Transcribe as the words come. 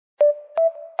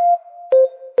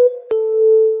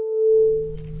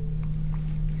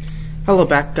Hello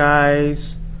back,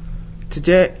 guys.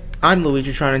 Today, I'm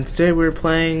Luigi-tron, and today we're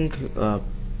playing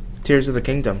Tears of the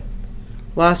Kingdom.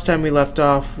 Last time we left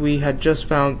off, we had just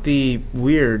found the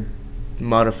weird,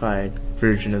 modified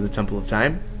version of the Temple of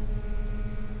Time.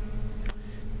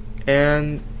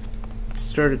 And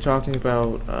started talking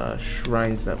about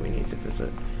shrines that we need to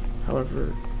visit.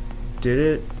 However, did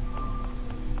it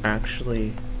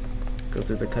actually go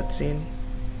through the cutscene?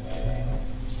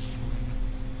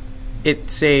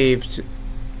 It saved,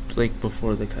 like,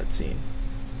 before the cutscene.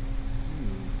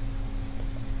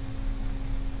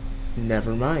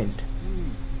 Never mind.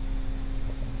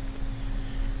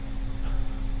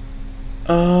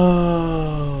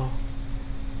 Oh.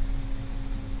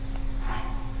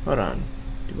 Hold on.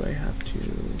 Do I have to...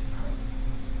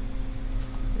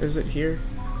 Is it here?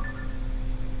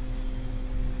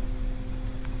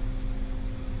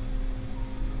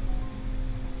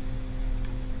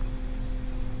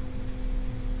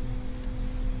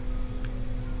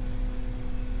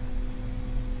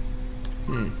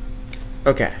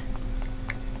 Okay.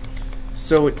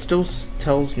 So it still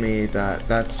tells me that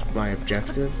that's my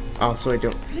objective. Also, I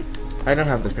don't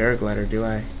have the paraglider, do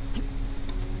I?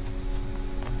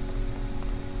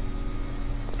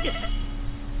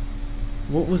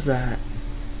 What was that?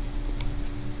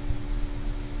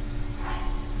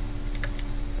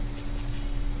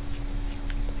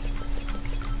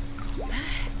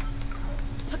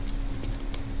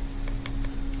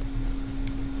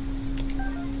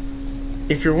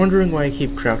 If you're wondering why I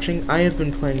keep crouching, I have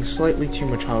been playing slightly too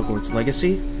much Hogwarts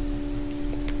Legacy.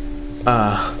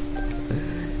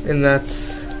 And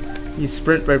that's... You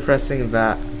sprint by pressing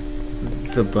the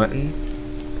button.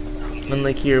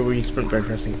 Unlike here where you sprint by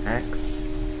pressing X.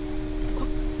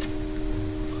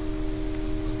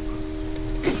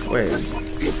 Wait.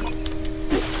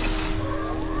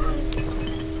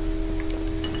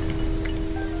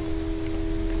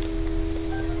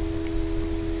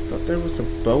 Thought there was a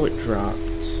bow it dropped.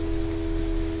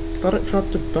 Thought it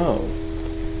dropped a bow.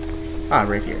 Ah,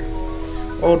 right here.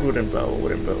 Old wooden bow,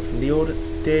 From the old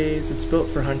days, it's built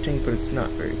for hunting, but it's not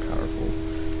very powerful.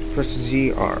 Press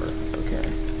ZR.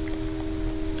 Okay.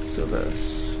 So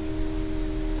this.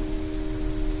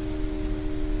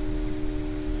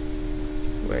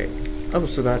 Wait. Oh,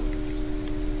 so that...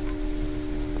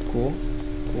 Cool.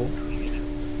 Cool.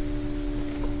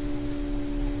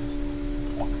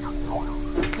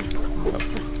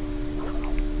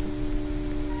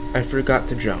 I forgot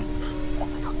to jump.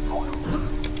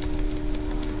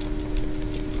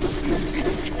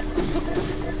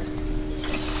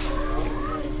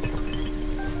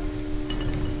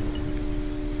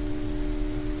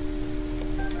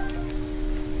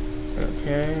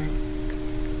 Okay.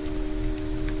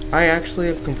 I actually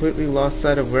have completely lost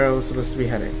sight of where I was supposed to be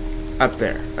heading. Up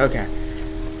there. Okay.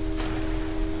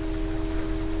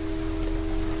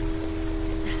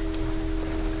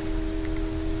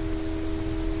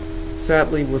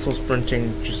 Sadly, whistle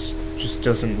sprinting just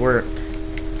doesn't work,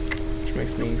 which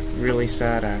makes me really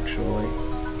sad, actually.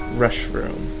 Rush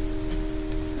room.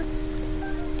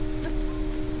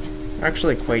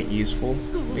 Actually quite useful,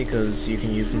 because you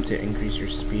can use them to increase your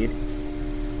speed.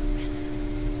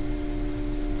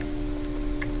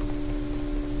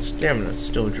 Stamina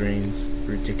still drains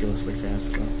ridiculously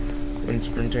fast, though, when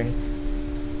sprinting.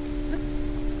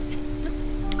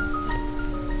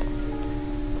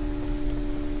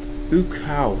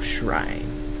 Ukao Shrine.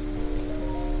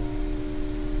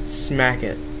 Smack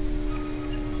it.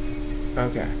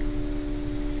 Okay.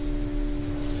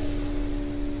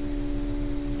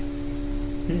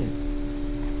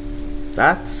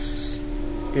 That's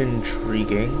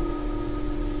intriguing.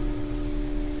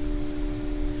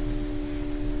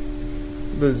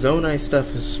 The Zonai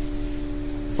stuff is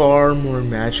far more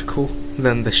magical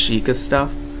than the Sheikah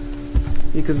stuff,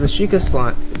 because the Sheikah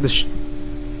slot, the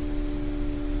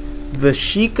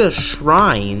Sheikah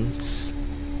shrines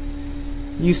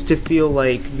used to feel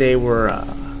like they were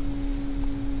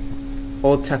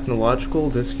all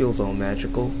technological. This feels all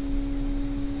magical.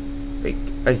 Like,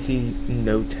 I see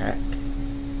no tech.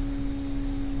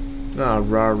 Ah,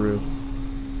 Rauru.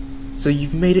 So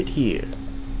you've made it here.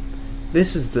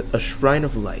 This is a shrine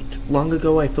of light. Long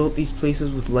ago I filled these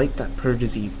places with light that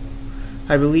purges evil.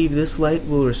 I believe this light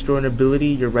will restore an ability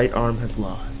your right arm has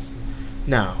lost.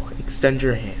 Now, extend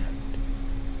your hand.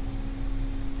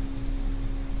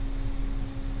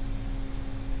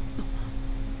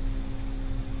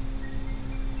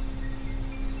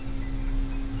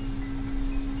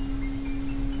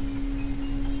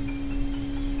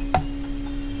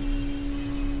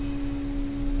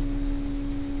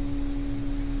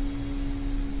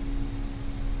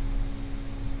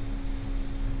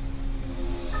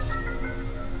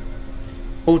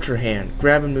 Ultra Hand.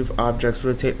 Grab and move objects,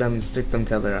 rotate them, and stick them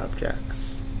to other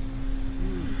objects.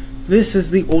 This is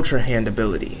the Ultra Hand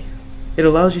ability. It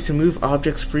allows you to move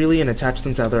objects freely and attach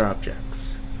them to other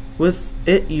objects. With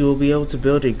it, you will be able to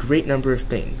build a great number of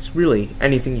things, really,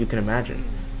 anything you can imagine.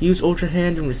 Use Ultra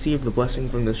Hand and receive the blessing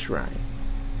from the shrine.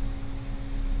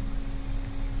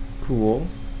 Cool.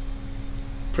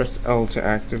 Press L to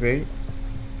activate.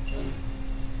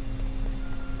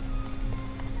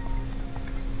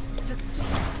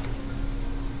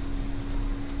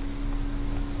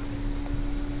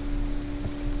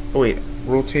 Oh wait,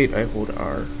 rotate, I hold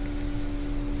R.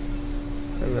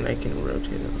 And then I can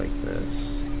rotate it like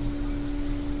this.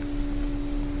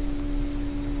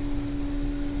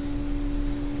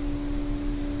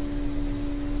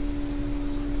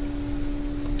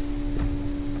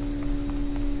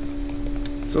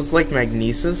 So it's like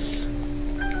magnesis,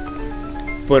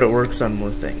 but it works on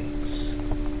more things,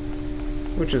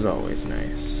 which is always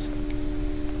nice.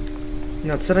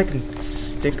 Now it said I can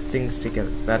stick things together.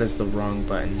 That is the wrong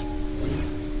button.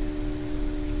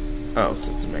 Oh,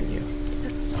 so it's a menu.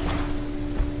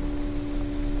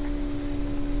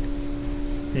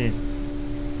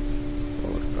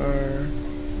 Hold R.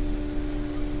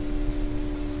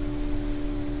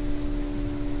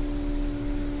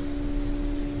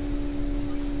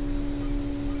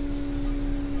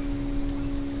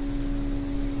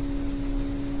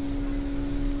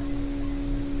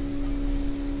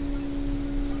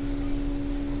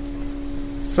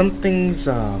 Something's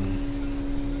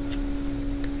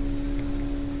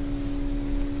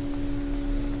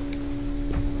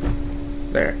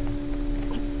there.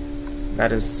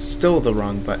 That is still the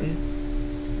wrong button.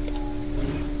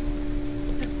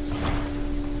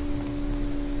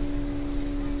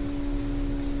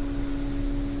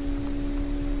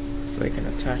 So I can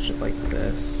attach it like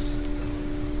this.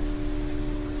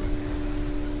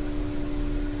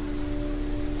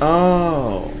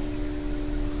 Oh.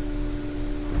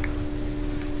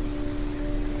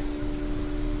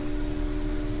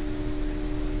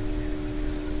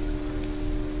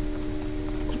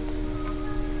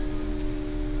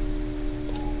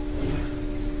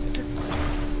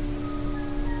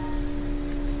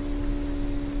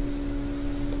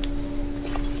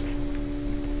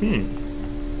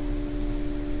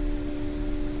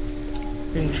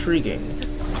 Intriguing.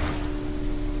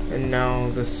 And now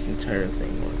this entire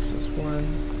thing works as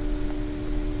one.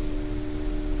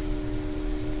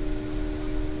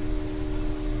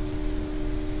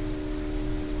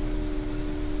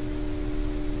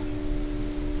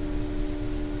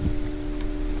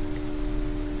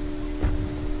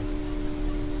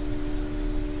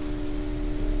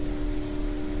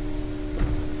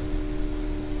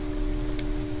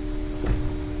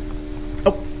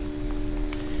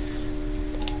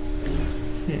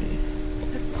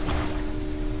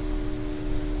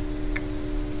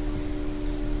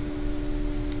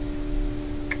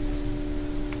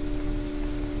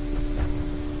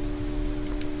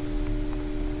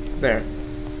 There.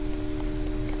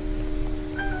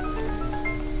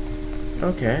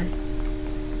 Okay.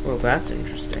 Well, that's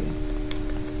interesting.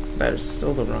 That is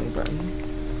still the wrong button.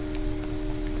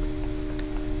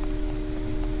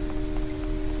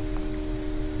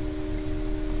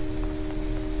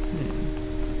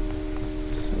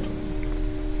 So,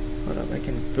 hold up, I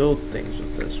can build things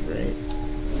with this, right?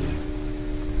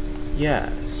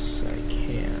 Yes, I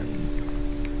can.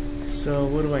 So,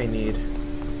 what do I need?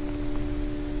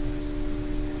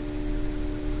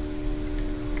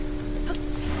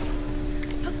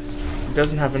 It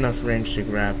doesn't have enough range to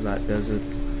grab that, does it?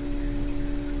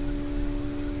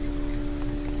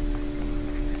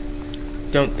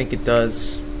 Don't think it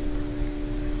does.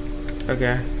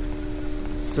 Okay.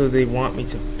 So they want me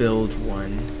to build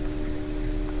one.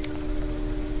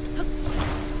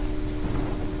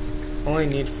 All I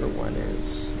need for one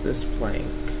is this plank.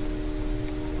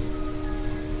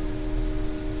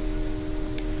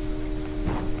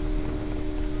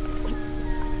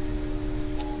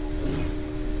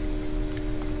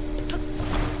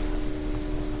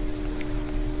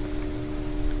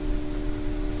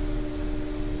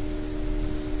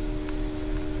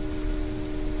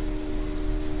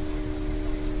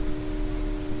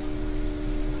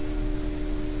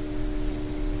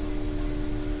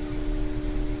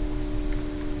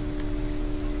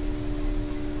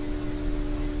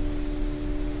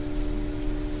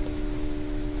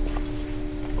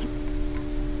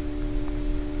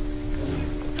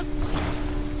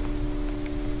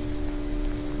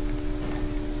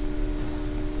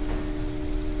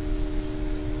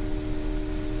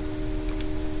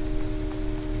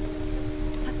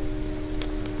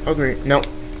 Oh great, no.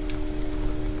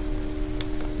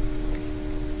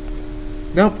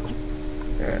 Nope.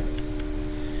 Yeah.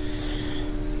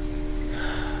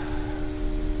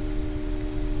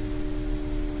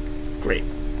 Great.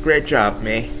 Great job,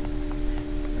 me.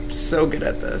 I'm so good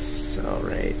at this.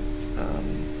 Alright.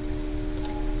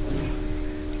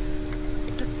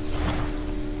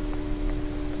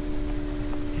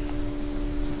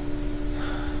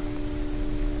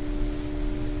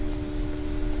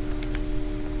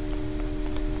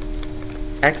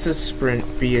 X is sprint,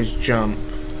 B is jump.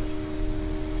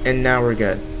 And now we're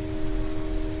good.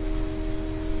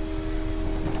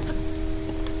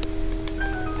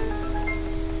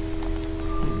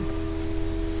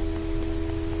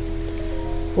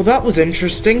 Well, that was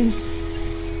interesting.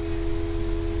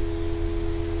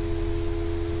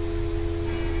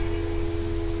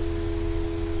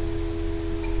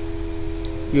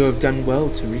 You have done well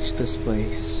to reach this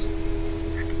place.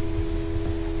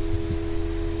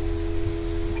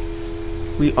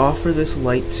 We offer this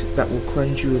light that will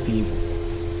cleanse you of evil.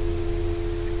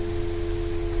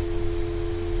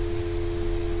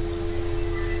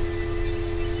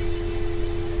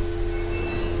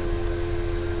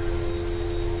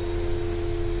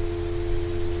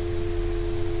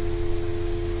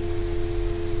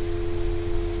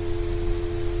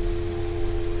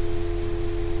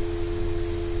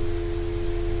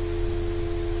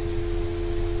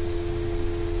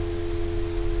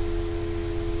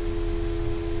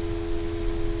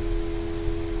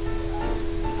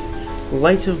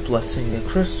 Light of Blessing, a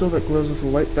crystal that glows with a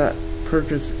light that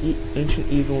purges ancient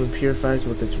evil and purifies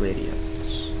with its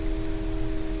radiance.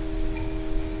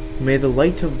 May the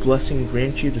Light of Blessing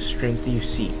grant you the strength you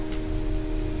seek.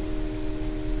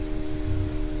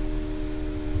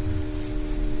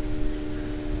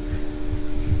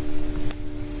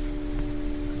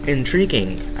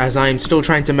 Intriguing, as I am still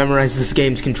trying to memorize this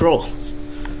game's controls.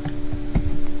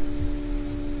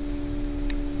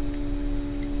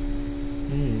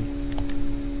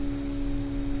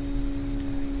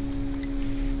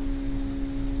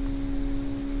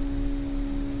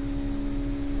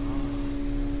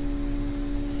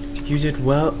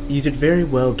 You did very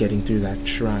well getting through that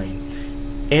shrine.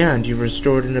 And you've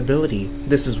restored an ability.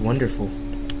 This is wonderful.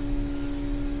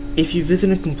 If you visit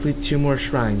and complete 2 more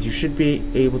shrines, you should be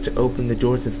able to open the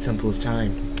door to the Temple of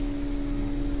Time.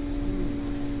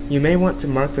 You may want to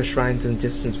mark the shrines in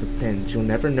distance with pins. You'll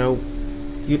never know.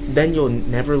 Then you'll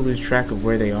never lose track of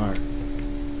where they are.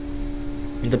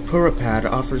 The Purapad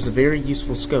offers a very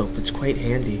useful scope. It's quite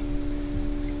handy.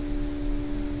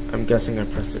 I'm guessing I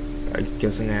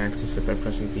access it by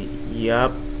pressing V.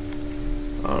 Yup.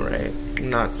 Alright.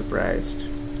 Not surprised.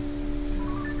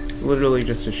 It's literally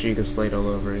just a Sheikah Slate all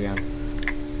over again.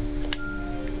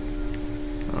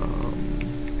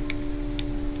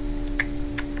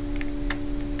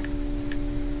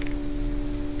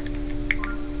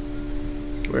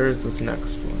 Where is this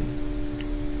next one?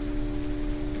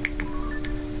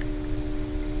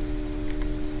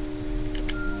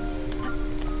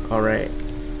 Alright.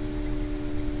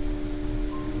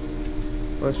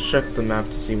 Let's check the map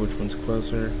to see which one's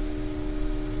closer.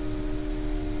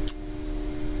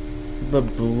 The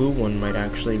blue one might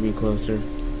actually be closer.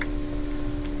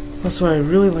 Also, I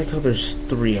really like how there's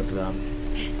 3 of them.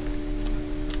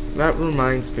 That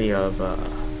reminds me of,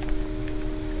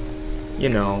 you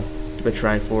know, the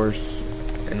Triforce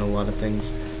and a lot of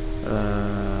things.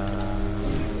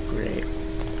 Great.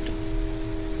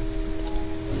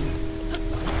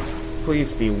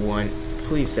 Please be 1.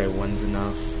 Please say 1's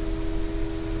enough.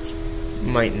 This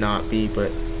might not be,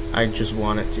 but I just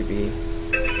want it to be.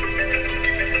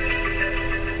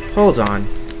 Hold on.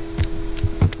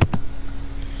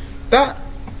 That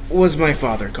was my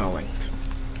father calling.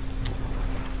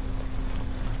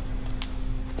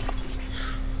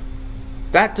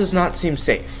 That does not seem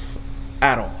safe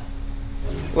at all.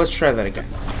 Let's try that again.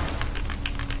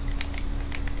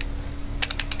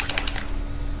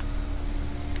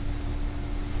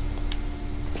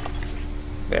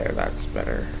 There, that's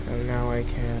better. And now I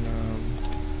can,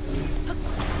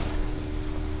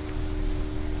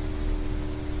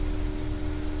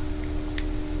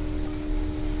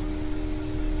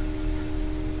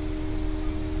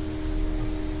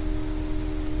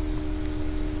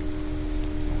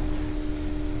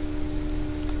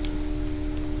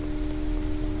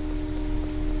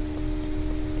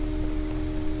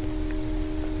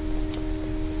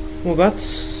 well,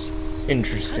 that's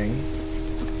interesting.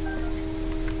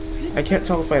 I can't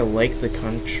tell if I like the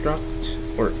construct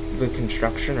or the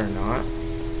construction or not.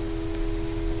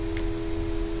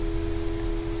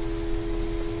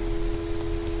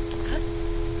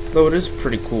 Though it is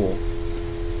pretty cool.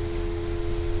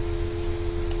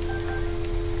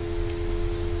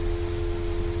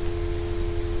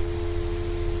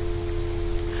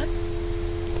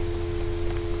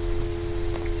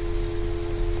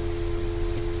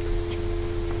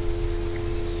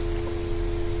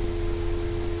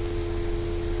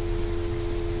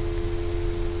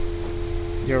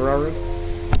 Hiraru.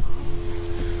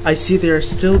 I see they are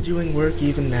still doing work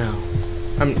even now.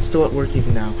 Still at work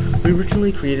even now. We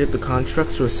originally created the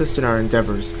constructs to assist in our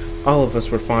endeavors. All of us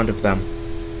were fond of them.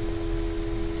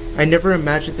 I never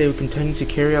imagined they would continue to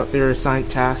carry out their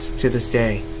assigned tasks to this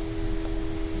day.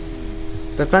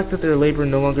 The fact that their labor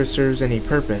no longer serves any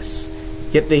purpose,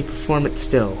 yet they perform it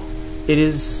still. It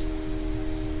is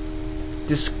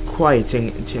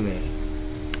disquieting to me.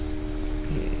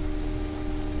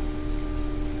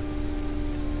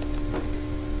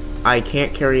 I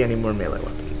can't carry any more melee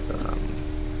weapons.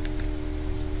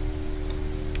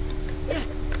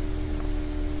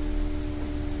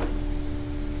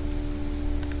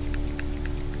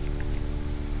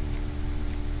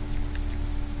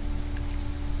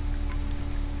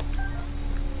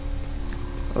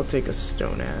 I'll take a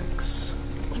stone axe,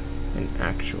 and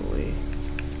actually,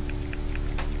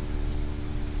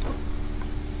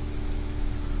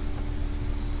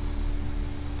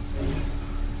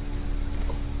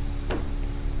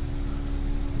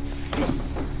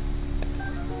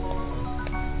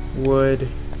 wood,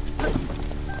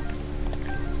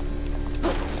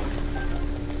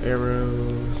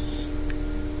 arrows,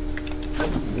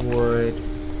 wood,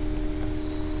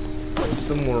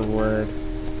 some more wood.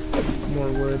 More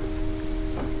wood.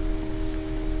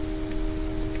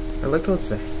 I like how it's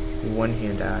a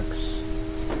one-hand axe.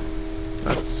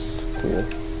 That's cool.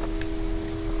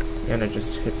 And I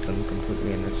just hit some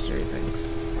completely unnecessary things.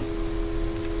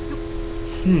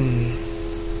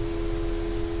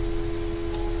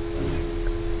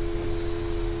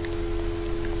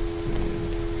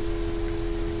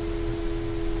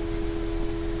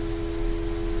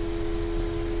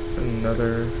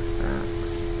 Another axe.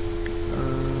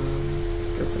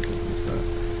 Guess I can use that.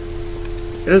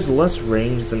 It has less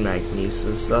range than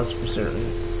Magnesis, that's for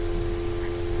certain.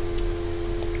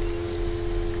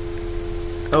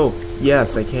 Oh,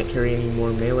 yes, I can't carry any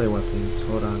more melee weapons.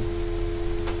 Hold on.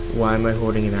 Why am I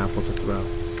holding an apple to throw?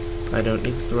 I don't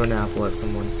need to throw an apple at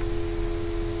someone.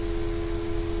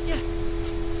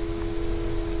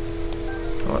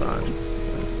 Hold on.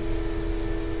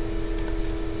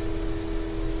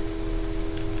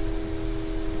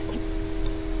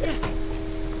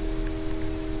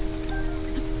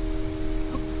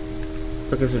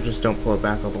 Because I just don't pull it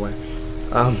back all the way.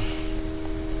 How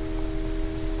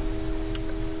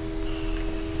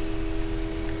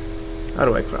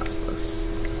do I cross this?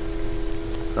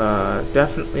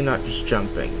 Definitely not just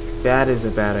jumping. That is a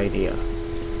bad idea.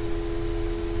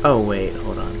 Oh wait,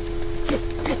 hold on.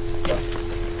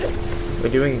 By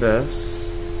doing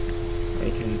this, I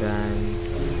can then...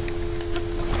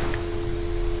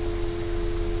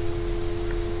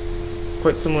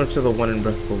 Quite similar to the one in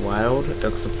Breath of the Wild,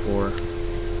 except for...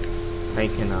 I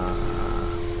can,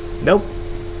 nope.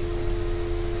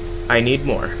 I need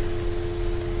more.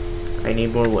 I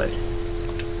need more wood.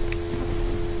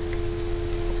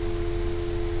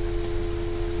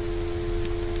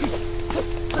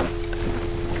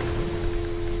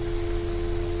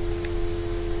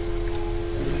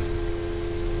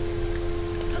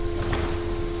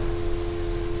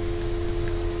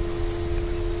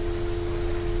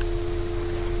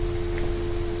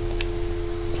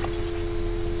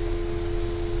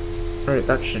 Alright,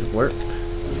 that should work.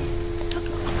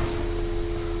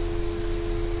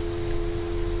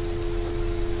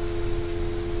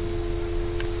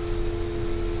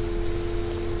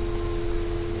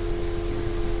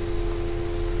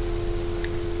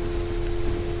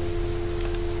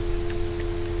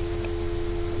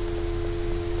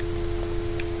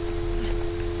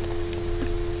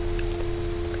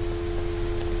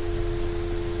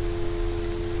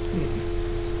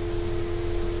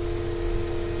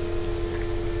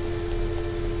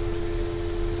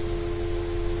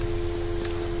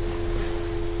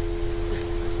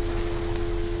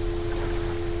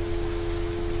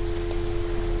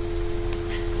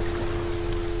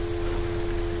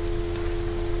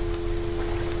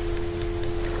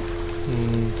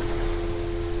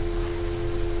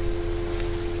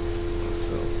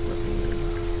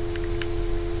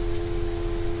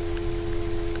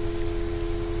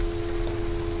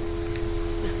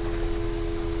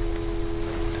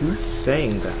 Who's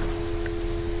saying that?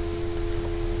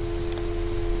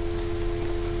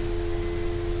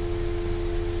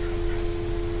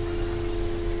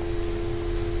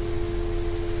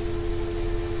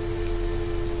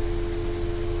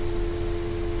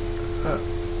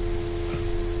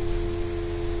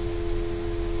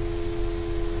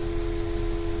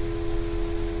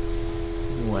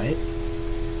 What?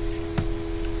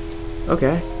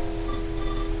 Okay.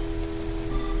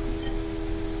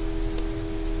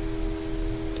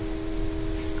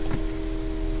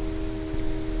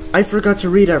 I forgot to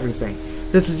read everything.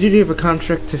 It's the duty of a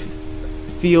contract to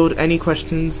field any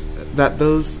questions that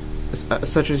those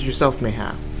such as yourself may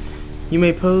have. You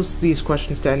may pose these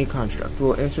questions to any construct.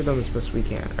 We'll answer them as best we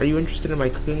can. Are you interested in my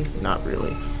cooking? Not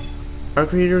really. Our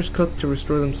creators cooked to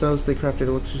restore themselves. They crafted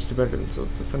elixirs to better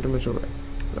themselves. The fundamental right.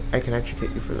 I can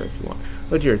educate you further if you want.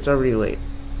 Oh dear, it's already late.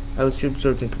 I was too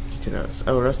absorbed in cooking to notice.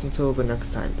 I will rest until the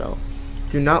next time bell.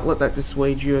 Do not let that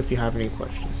dissuade you if you have any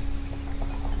questions.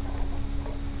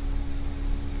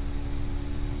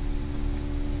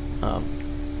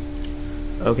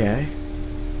 Okay.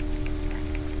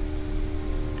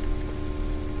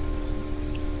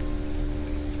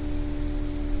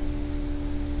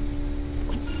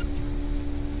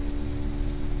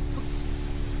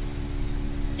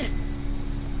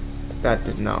 That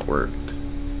did not work.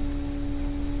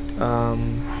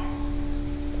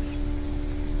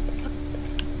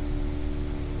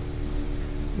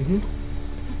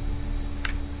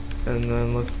 And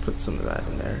then let's put some of that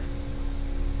in there.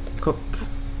 Cook.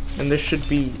 And this should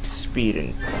be speed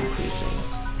increasing.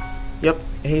 Yep,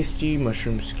 hasty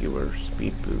mushroom skewer,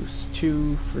 speed boost,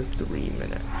 2 for 3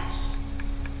 minutes.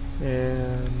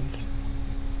 And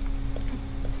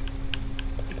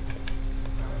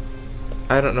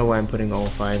I don't know why I'm putting all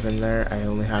 5 in there. I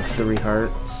only have 3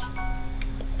 hearts.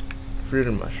 Fruit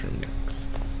and mushroom mix.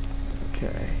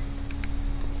 Okay.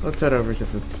 Let's head over to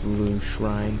the blue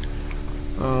shrine.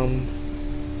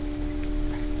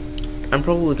 I'm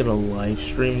probably gonna live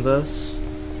stream this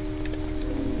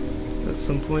at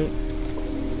some point.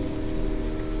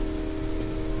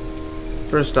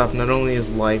 First off, not only is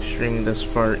live streaming this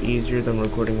far easier than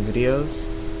recording videos,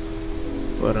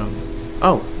 but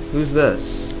oh, who's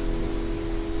this?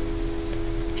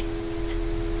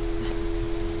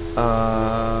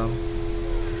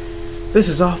 This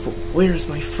is awful. Where's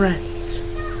my friend?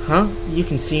 Huh? You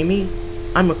can see me?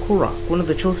 I'm a Korok, one of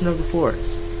the children of the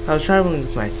forest. I was traveling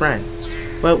with my friend,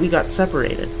 but we got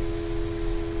separated.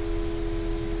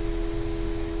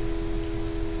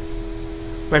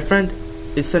 My friend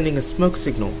is sending a smoke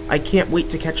signal. I can't wait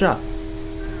to catch up.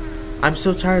 I'm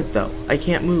so tired though. I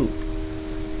can't move.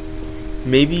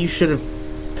 Maybe you should have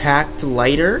packed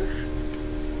lighter?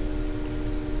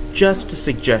 Just a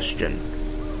suggestion.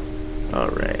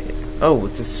 Alright. Oh,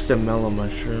 it's a stemella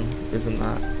mushroom, isn't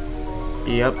that?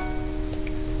 Yep.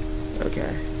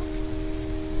 Okay.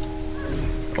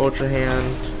 Ultra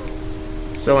hand.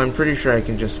 So I'm pretty sure I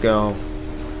can just go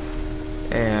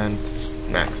and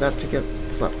smack that together,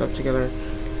 slap that together.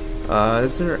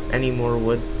 Is there any more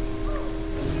wood?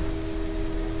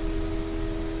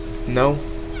 No?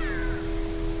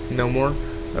 No more?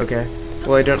 Okay.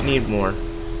 Well, I don't need more.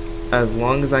 As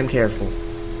long as I'm careful.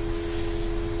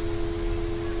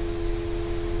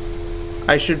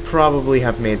 I should probably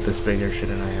have made this bigger,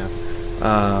 shouldn't I have?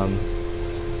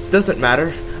 Doesn't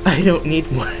matter. I don't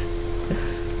need more.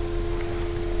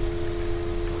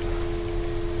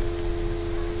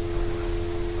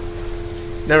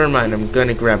 Never mind, I'm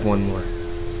gonna grab one more.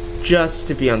 Just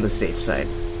to be on the safe side.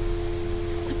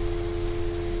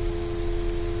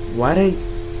 Why'd I...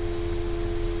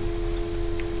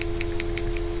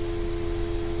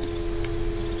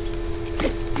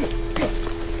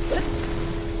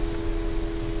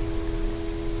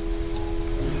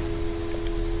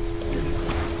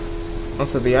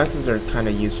 Also, the axes are kind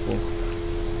of useful.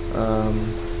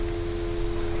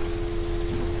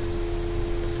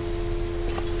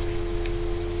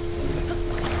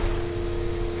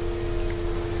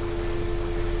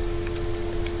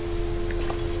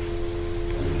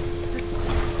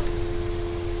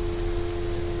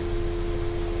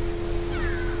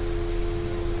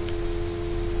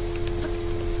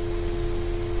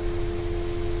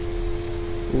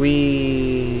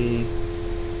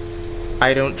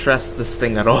 I don't trust this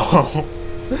thing at all.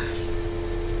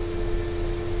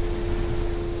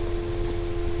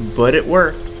 But it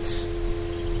worked.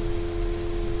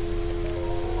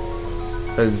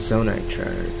 A zonite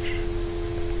charge.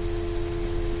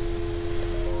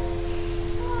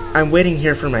 I'm waiting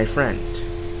here for my friend.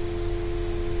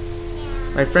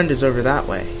 My friend is over that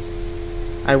way.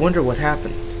 I wonder what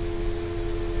happened.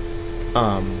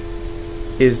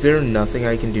 Is there nothing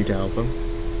I can do to help him?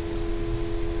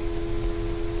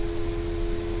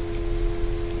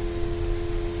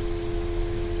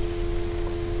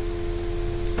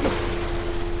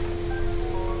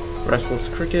 Restless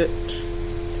cricket,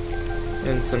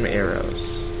 and some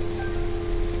arrows.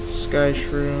 Sky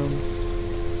shroom.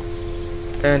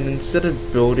 And instead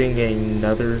of building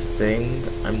another thing,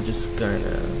 I'm just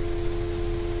gonna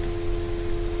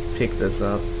pick this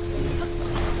up.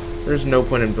 There's no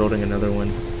point in building another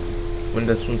one when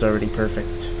this one's already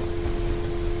perfect.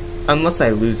 Unless I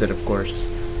lose it, of course.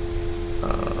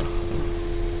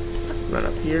 Run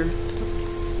up here,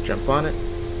 jump on it,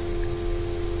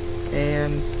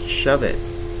 and shove it.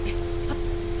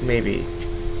 Maybe.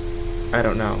 I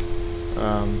don't know.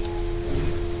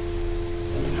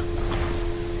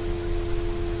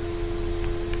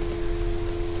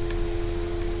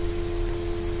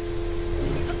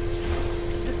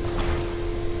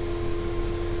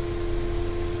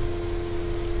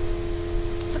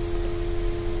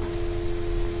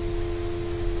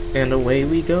 And away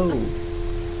we go.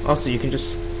 Also, you can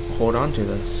just hold on to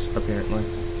this, apparently.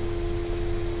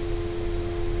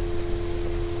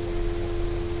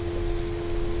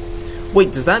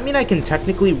 Wait, does that mean I can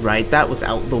technically ride that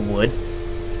without the wood?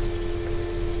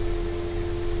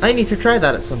 I need to try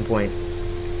that at some point.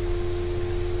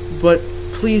 But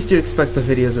please do expect the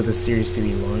videos of this series to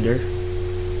be longer.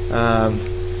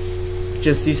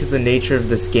 Just due to the nature of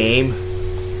this game.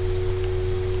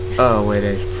 Oh wait,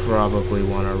 I probably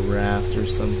want a raft or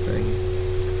something.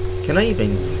 Can I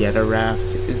even get a raft?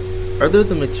 Are there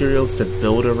the materials to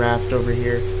build a raft over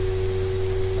here?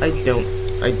 I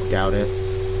doubt it.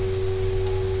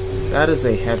 That is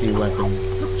a heavy weapon.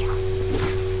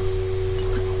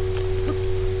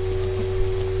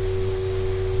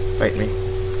 Fight me.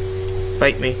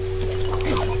 Fight me.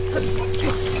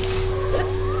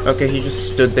 Okay, he just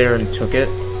stood there and took it.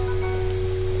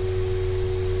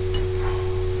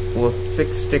 Well, a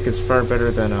thick stick is far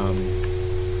better than, I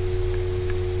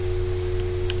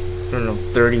don't know,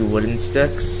 30 wooden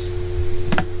sticks.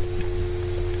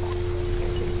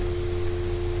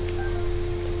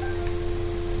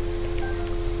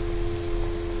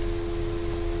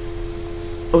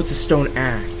 Oh, it's a stone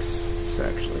axe. It's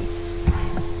actually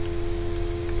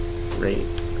great.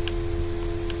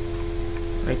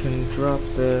 I can drop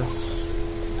this,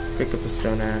 pick up a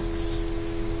stone axe,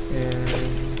 and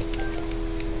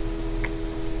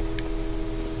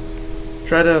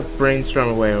try to brainstorm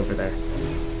a way over there.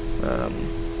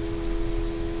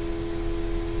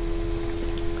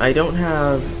 I don't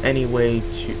have any way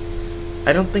to...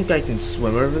 I don't think I can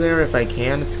swim over there. If I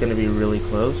can, it's going to be really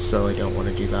close, so I don't want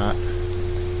to do that.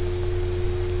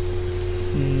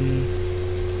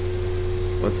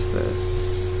 What's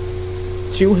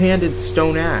this? Two-handed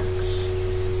stone axe.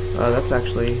 That's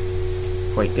actually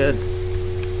quite good,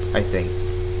 I think.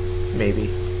 Maybe.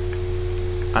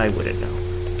 I wouldn't know.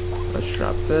 Let's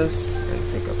drop this,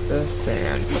 and pick up this,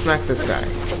 and smack this guy.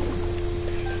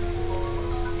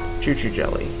 Choo-choo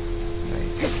jelly.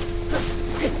 Nice.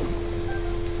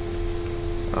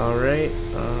 Alright,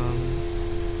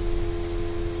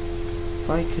 if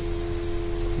I could...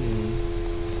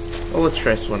 Well, let's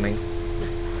try swimming.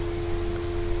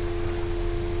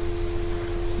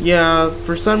 Yeah,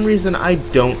 for some reason, I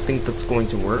don't think that's going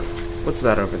to work. What's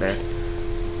that over there?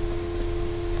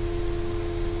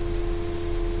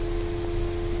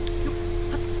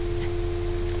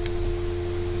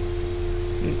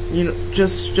 You know,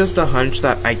 just a hunch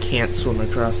that I can't swim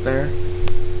across there.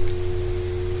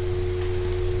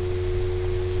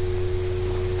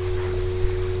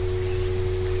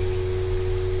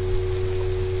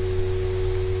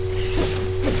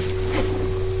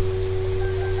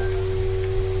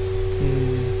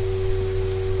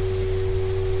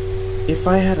 If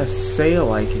I had a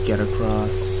sail, I could get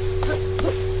across.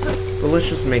 But let's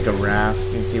just make a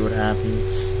raft and see what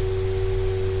happens.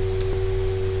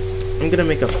 I'm gonna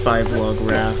make a 5-log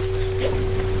raft.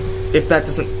 If that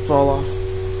doesn't fall off.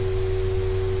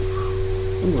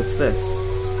 Ooh, what's this?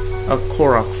 A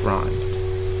Korok frond.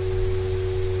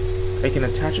 I can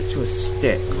attach it to a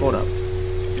stick. Hold up.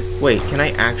 Wait, can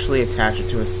I actually attach it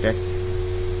to a stick?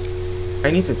 I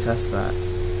need to test that.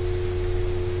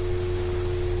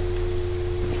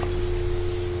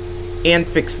 And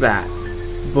fix that.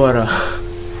 But,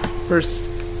 first...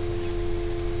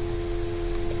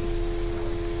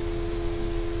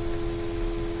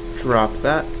 drop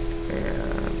that,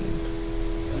 and...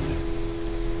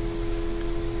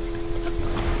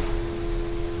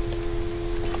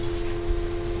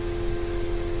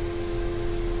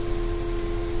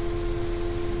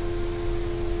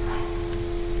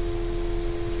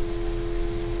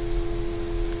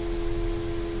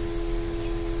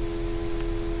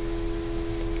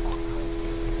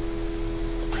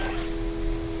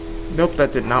 Nope,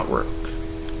 that did not work.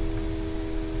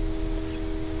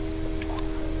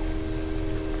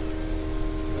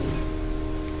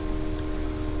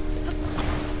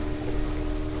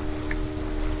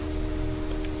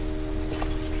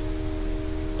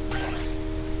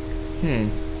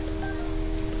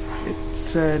 It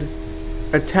said,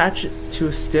 attach it to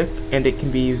a stick and it can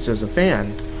be used as a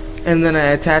fan. And then I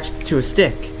attached it to a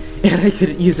stick and I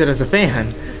couldn't use it as a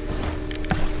fan.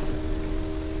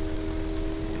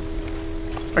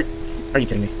 Are you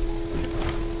kidding me?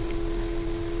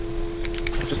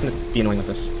 I'm just gonna be annoying with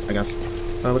this, I guess.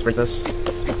 Let's break this.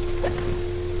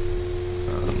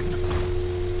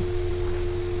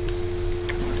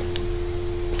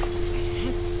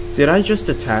 Did I just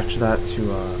attach that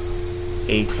to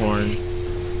Acorn?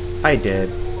 I did.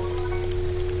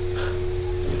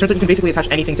 Turns out you can basically attach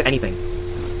anything to anything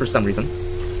for some reason,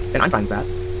 and I'm fine with that.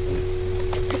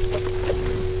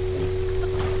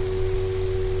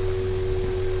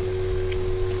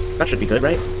 That should be good,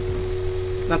 right?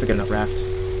 That's a good enough raft.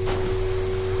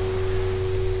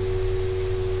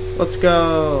 Let's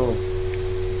go!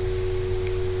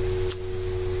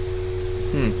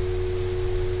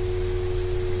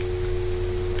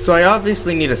 So I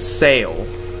obviously need a sail.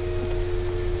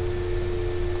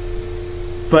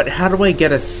 But how do I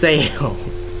get a sail?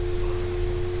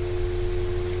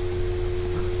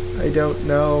 I don't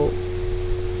know.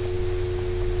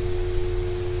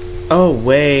 Oh,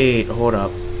 wait. Hold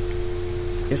up.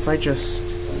 If I just...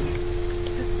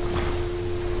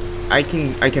 I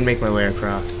can make my way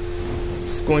across.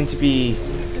 It's going to be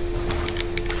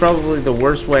probably the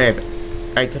worst way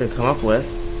I could have come up with,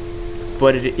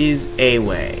 but it is a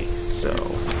way, so...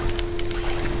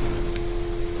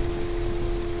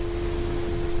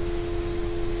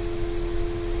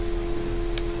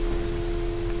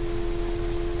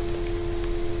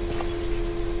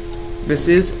 This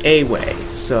is a way,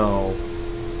 so...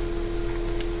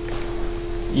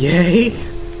 Yay!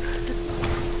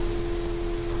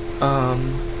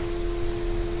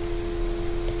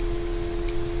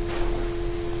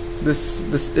 This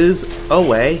is a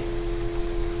way.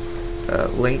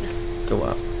 Link, go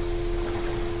up.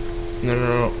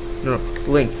 No,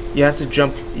 Link, you have to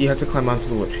jump, you have to climb onto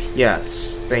the wood.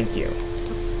 Yes, thank you.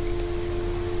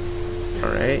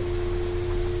 Alright.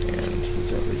 And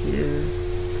he's over here.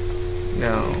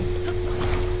 Now,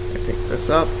 I pick this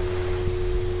up.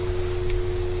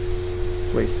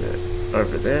 Place it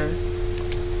over there.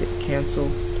 Hit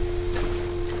cancel.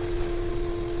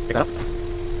 Pick it up.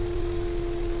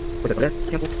 Place it over there.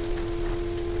 Cancel.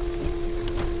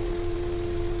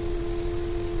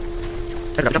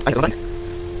 I forgot to jump. I hit the button.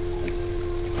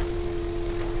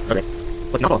 Okay.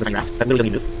 Let's not fall off this tiny raft. That literally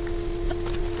doesn't move.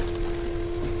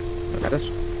 I'll grab this.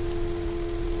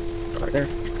 Go right there.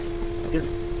 Up here.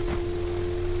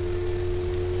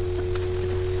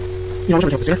 You know, I'm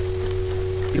trying to help this here.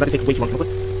 Because I can take way too long to come up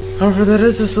with. However, that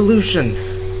is a solution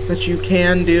that you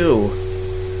can do.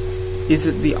 Is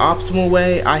it the optimal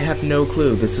way? I have no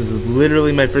clue. This is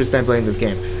literally my first time playing this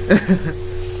game.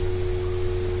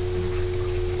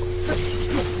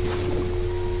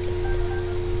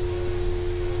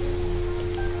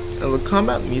 The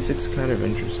combat music's kind of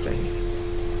interesting.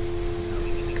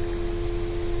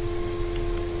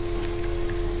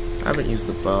 I haven't used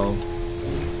the bow.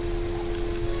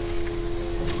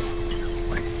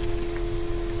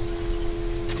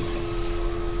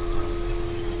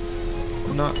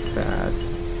 Not bad.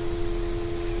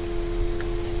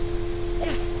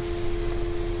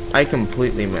 I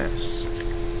completely missed.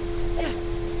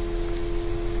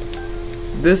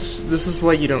 This is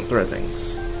why you don't throw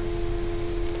things.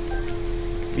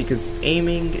 Because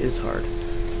aiming is hard.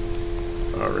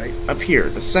 Alright, up here,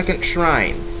 the second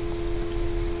shrine.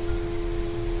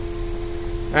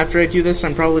 After I do this,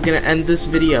 I'm probably gonna end this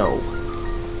video.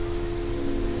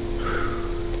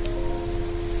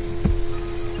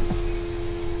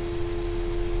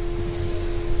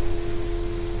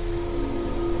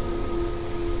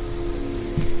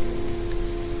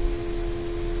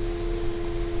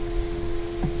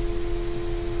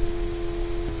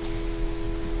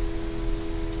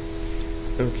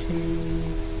 Okay.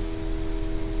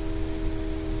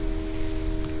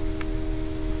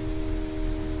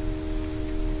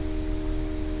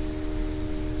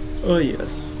 Oh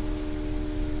yes.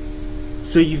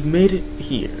 So you've made it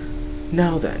here.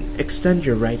 Now then, extend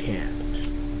your right hand.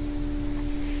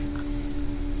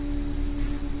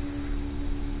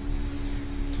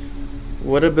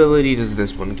 What ability does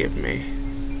this one give me?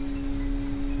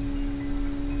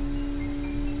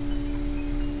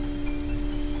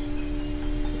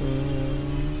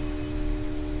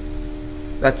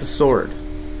 That's a sword.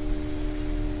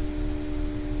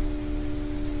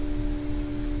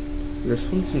 This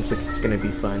one seems like it's gonna be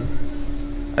fun.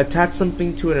 Attach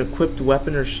something to an equipped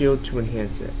weapon or shield to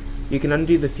enhance it. You can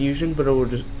undo the fusion, but it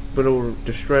will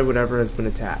destroy whatever has been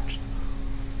attached.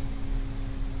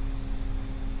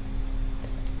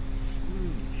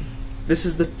 This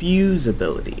is the fuse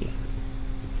ability.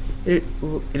 It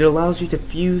allows you to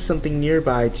fuse something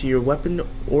nearby to your weapon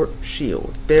or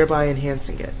shield, thereby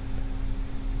enhancing it.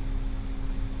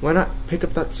 Why not pick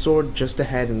up that sword just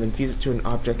ahead and then fuse it to an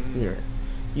object near it?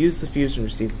 Use the fuse and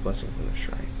receive a blessing from the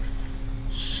shrine.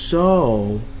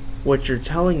 So, what you're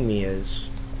telling me is,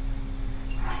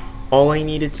 all I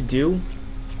needed to do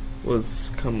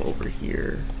was come over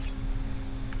here,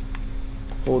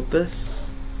 hold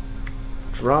this,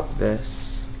 drop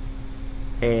this,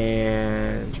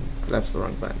 and that's the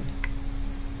wrong button.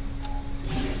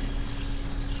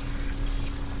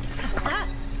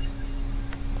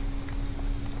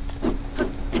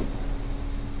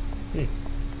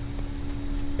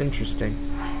 Interesting.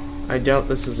 I doubt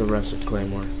this is a rusted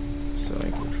claymore, so I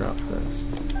can drop this.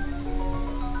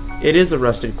 It is a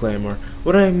rusted claymore.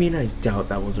 What do I mean I doubt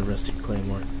that was a rusted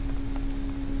claymore?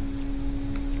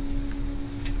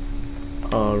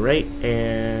 Alright,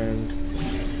 and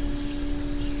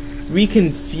we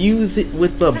can fuse it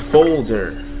with the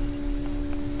boulder.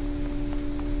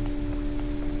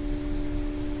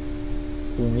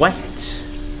 What?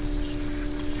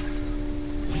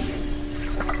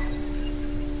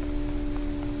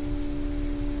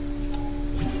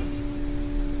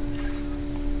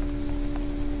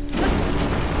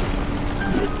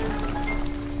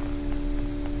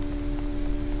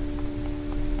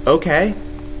 Okay.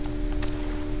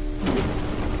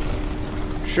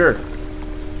 Sure.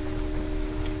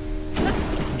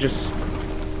 Just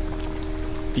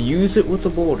fuse it with a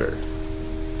boulder.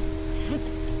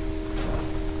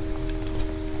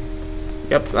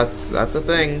 Yep, that's a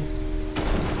thing.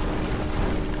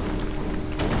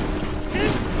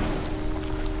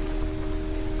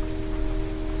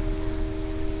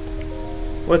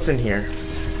 What's in here?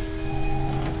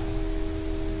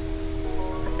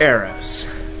 Arrows.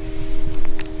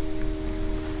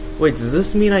 Wait, does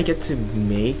this mean I get to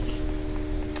make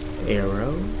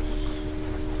arrows?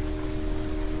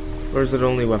 Or is it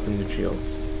only weapons and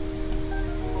shields?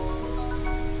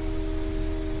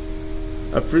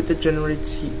 A fruit that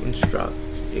generates heat when struck.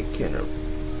 It can...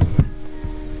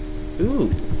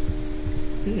 Ooh.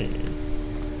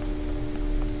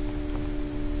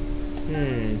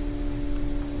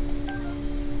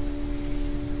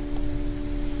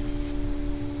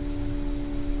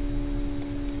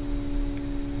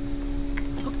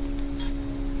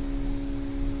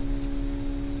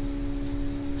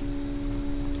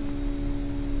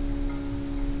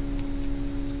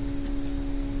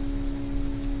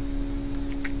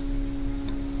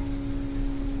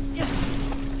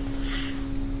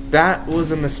 That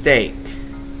was a mistake.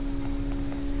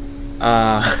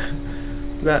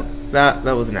 That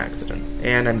was an accident,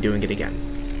 and I'm doing it again.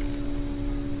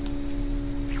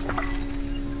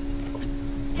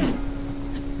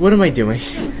 What am I doing?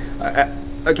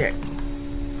 Okay.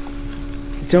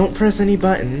 Don't press any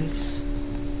buttons.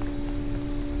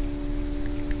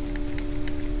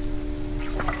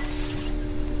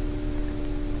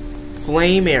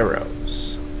 Flame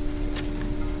arrows.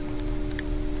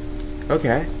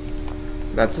 Okay.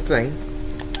 That's a thing.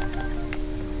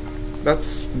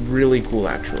 That's really cool,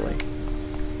 actually.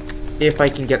 If I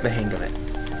can get the hang of it.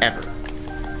 Ever.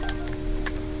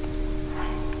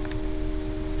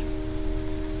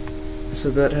 So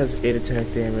that has 8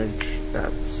 attack damage.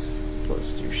 That's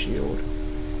 +2 shield.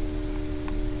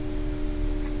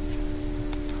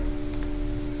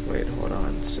 Wait, hold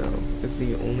on. So, is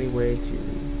the only way to...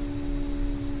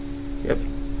 Yep.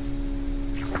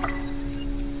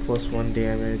 +1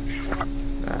 damage.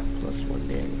 That +1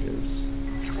 damages.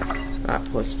 That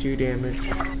 +2 damage.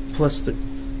 Plus the...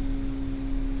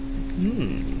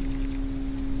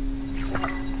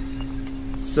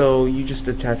 So you just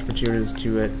attach materials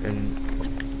to it and...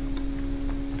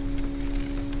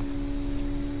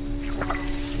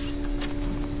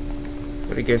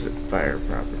 But it gives it fire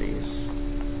properties,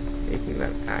 making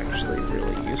that actually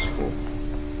really useful.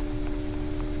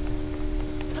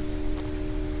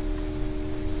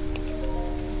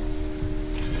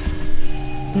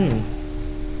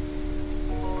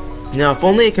 Now, if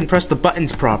only I can press the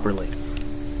buttons properly.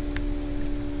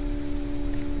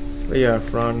 But yeah,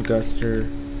 Frondguster,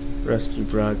 Rusty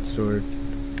Broadsword.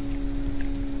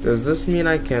 Does this mean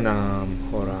I can,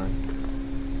 hold on.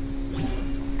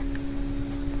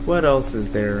 What else is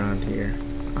there around here?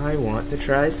 I want to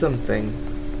try something.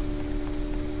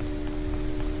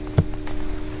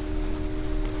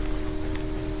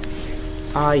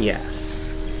 Ah, yes.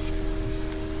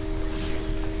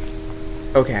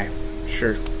 Okay,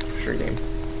 sure game.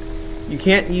 You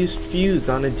can't use fuse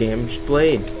on a damaged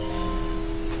blade.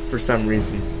 For some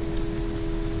reason.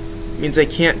 Means I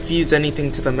can't fuse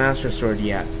anything to the Master Sword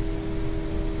yet.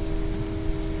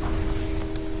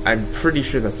 I'm pretty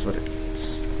sure that's what it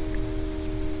means.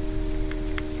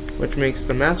 Which makes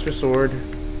the Master Sword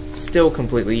still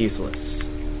completely useless.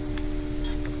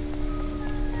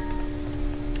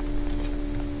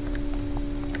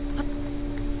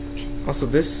 Also,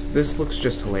 this looks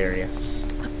just hilarious.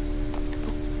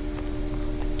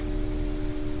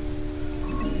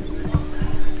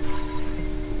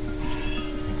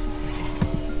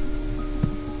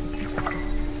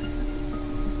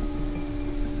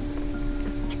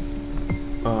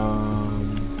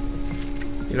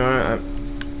 You know,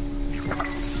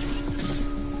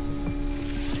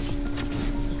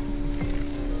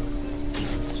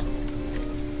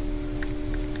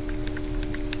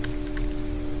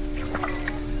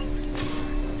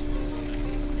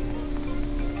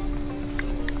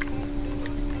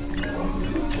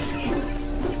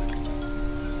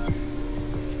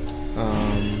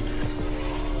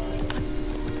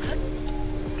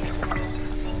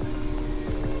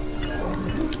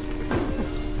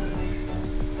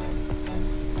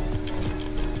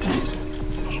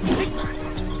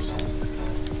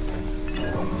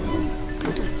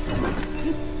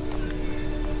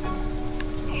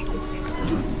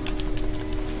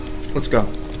 let's go.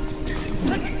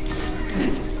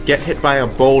 Get hit by a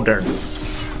boulder.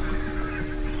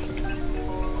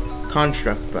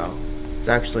 Construct bow. It's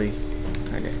actually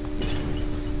kind of useful.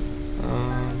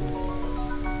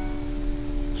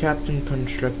 Captain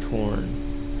Construct Horn.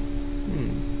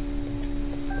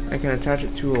 I can attach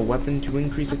it to a weapon to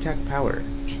increase attack power.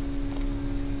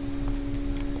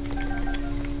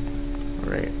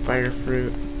 Alright, fire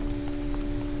fruit.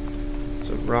 It's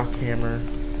a rock hammer.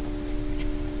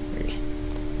 Wait.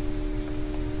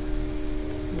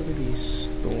 What do these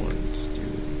thorns do?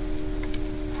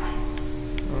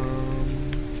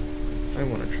 I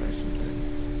want to try something.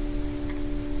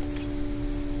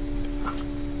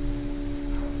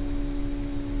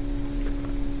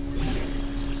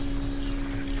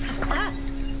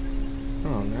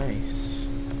 Oh, nice.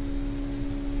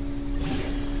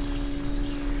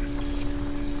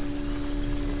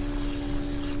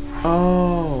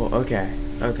 Oh, okay,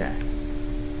 okay.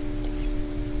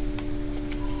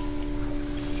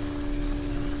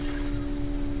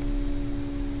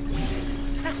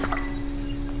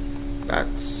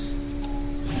 That's...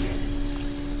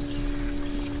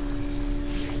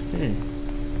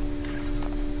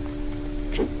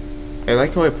 I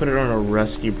like how I put it on a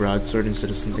rusty broadsword instead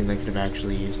of something that could have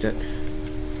actually used it.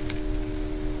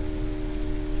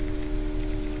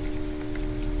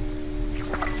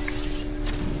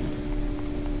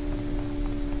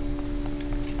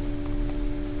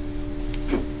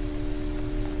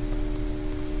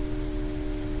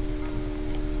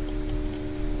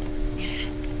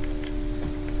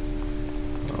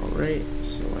 Alright,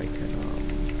 so I can,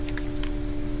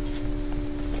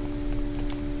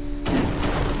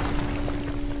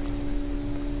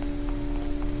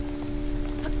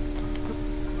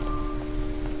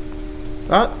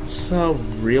 That's a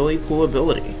really cool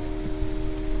ability.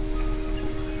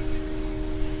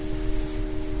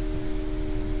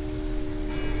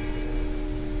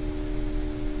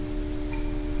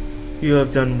 You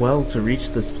have done well to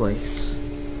reach this place.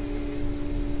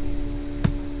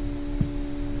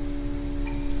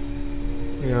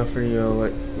 Yeah, for you,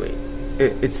 like, wait,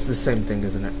 it's the same thing,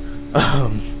 isn't it?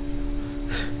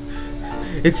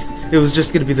 It was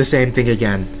just gonna be the same thing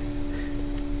again.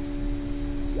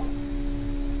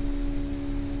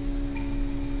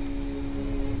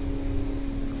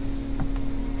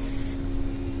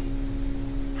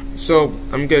 So,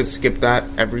 I'm gonna skip that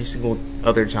every single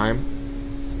other time,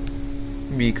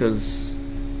 because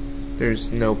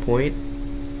there's no point.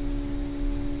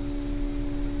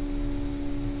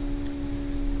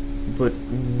 But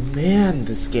man,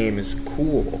 this game is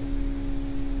cool.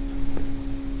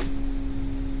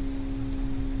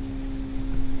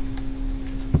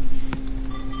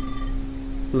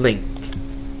 Link.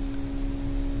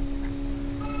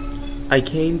 I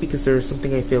came because there is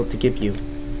something I failed to give you.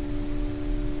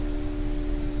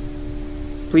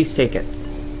 Please take it.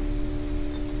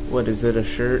 What is it, a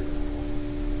shirt?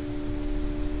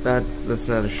 That's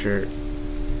not a shirt.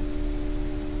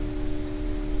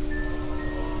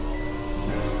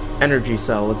 Energy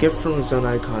Cell, a gift from a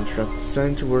Zonai construct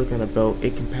designed to work on a boat.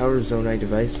 It can power Zonai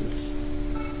devices.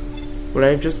 What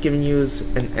I have just given you is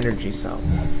an energy cell.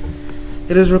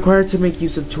 It is required to make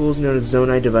use of tools known as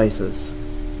Zonai devices.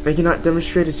 I cannot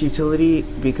demonstrate its utility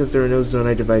because there are no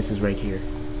Zonai devices right here.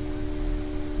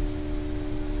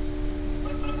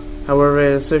 However,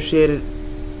 I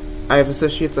have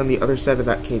associates on the other side of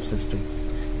that cave system.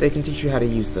 They can teach you how to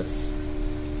use this.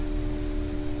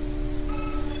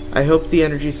 I hope the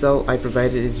energy cell I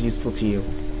provided is useful to you.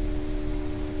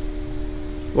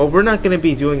 Well, we're not going to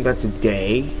be doing that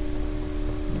today,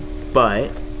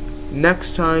 but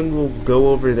next time we'll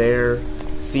go over there,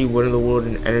 see what in the world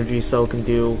an energy cell can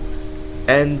do,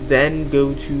 and then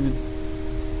go to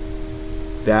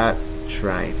that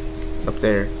shrine up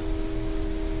there.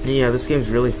 Yeah, this game's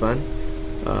really fun.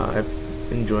 I'm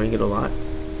enjoying it a lot.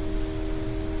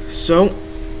 So,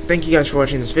 thank you guys for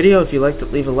watching this video. If you liked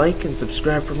it, leave a like and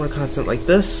subscribe for more content like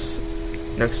this.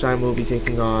 Next time we'll be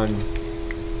taking on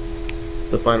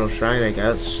the final shrine, I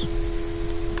guess.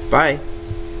 Bye.